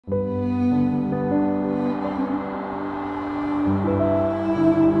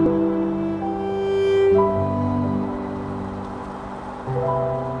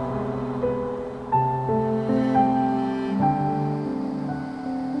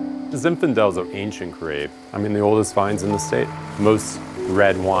Zinfandel's an ancient grape. I mean, the oldest vines in the state. Most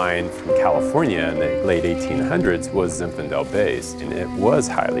red wine from California in the late 1800s was Zinfandel based, and it was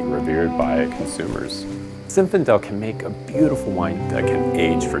highly revered by consumers. Zinfandel can make a beautiful wine that can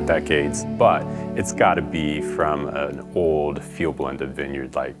age for decades, but it's got to be from an old field-blended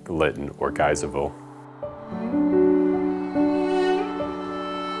vineyard like Lytton or Geyserville.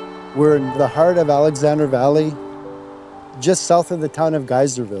 We're in the heart of Alexander Valley, just south of the town of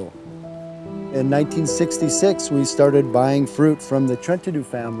Geyserville. In 1966, we started buying fruit from the Trentadue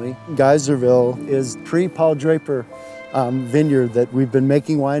family. Geyserville is pre-Paul Draper vineyard that we've been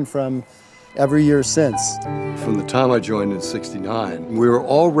making wine from every year since. From the time I joined in '69, we were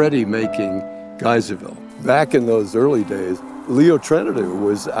already making Geyserville. Back in those early days, Leo Trentadue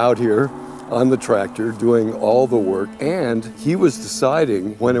was out here on the tractor doing all the work, and he was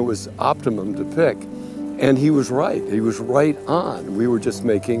deciding when it was optimum to pick. And he was right. He was right on. We were just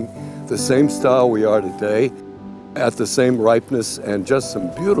making the same style we are today, at the same ripeness, and just some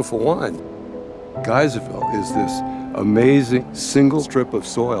beautiful wine. Geyserville is this amazing single strip of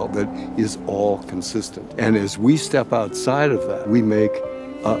soil that is all consistent. And as we step outside of that, we make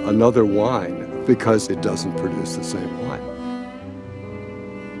another wine because it doesn't produce the same wine.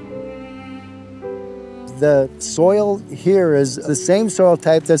 The soil here is the same soil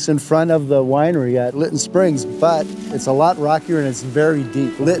type that's in front of the winery at Lytton Springs, but it's a lot rockier and it's very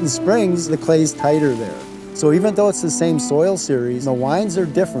deep. Lytton Springs, the clay's tighter there. So even though it's the same soil series, the wines are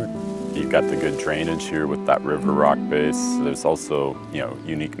different. You've got the good drainage here with that river rock base. There's also,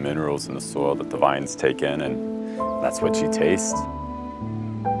 unique minerals in the soil that the vines take in, and that's what you taste.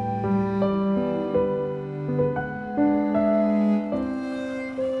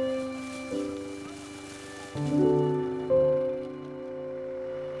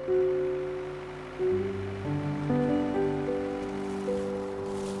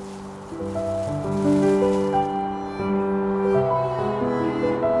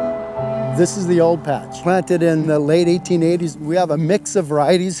 This is the old patch, planted in the late 1880s. We have a mix of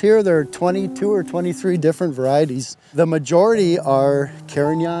varieties here. There are 22 or 23 different varieties. The majority are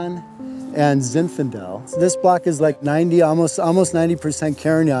Carignan and Zinfandel. This block is like 90, almost 90%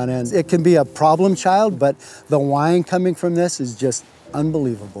 Carignan, and it can be a problem child, but the wine coming from this is just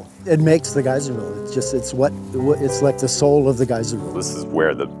unbelievable. It makes the Geyserville. It's like the soul of the Geyserville. This is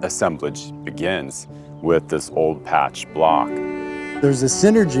where the assemblage begins, with this old patch block. There's a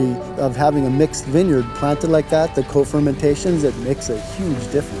synergy of having a mixed vineyard planted like that, the co-fermentations, it makes a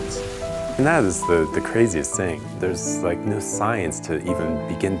huge difference. And that is the craziest thing. There's like no science to even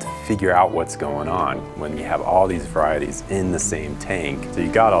begin to figure out what's going on when you have all these varieties in the same tank. So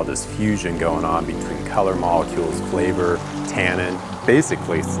you got all this fusion going on between color molecules, flavor, tannin.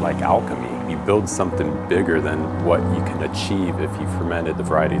 Basically, it's like alchemy. You build something bigger than what you can achieve if you fermented the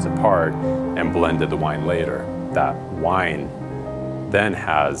varieties apart and blended the wine later. That wine then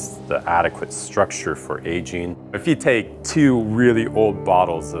has the adequate structure for aging. If you take two really old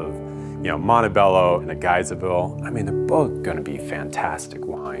bottles of Montebello and a Geyserville, I mean, they're both gonna be fantastic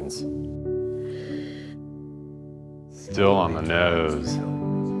wines. Still on the nose.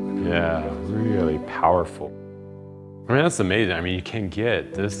 Yeah, really powerful. I mean, that's amazing. I mean, you can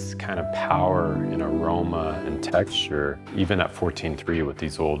get this kind of power in aroma and texture, even at 14.3 with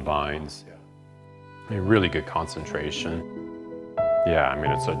these old vines. I mean, really good concentration. Yeah, I mean,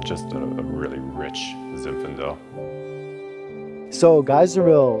 it's just a really rich Zinfandel. So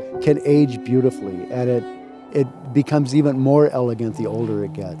Geyserville can age beautifully, and it becomes even more elegant the older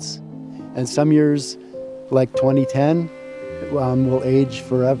it gets. And some years, like 2010, will age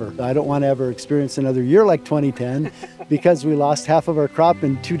forever. I don't want to ever experience another year like 2010 because we lost half of our crop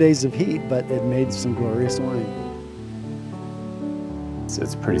in 2 days of heat, but it made some glorious wine.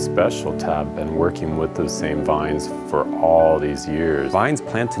 It's pretty special to have been working with those same vines for all these years. Vines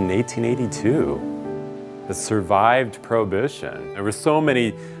planted in 1882 that survived Prohibition. There were so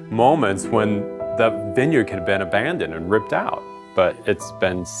many moments when the vineyard could have been abandoned and ripped out, but it's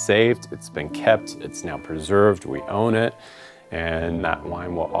been saved, it's been kept, it's now preserved, we own it, and that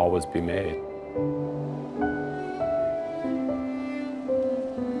wine will always be made.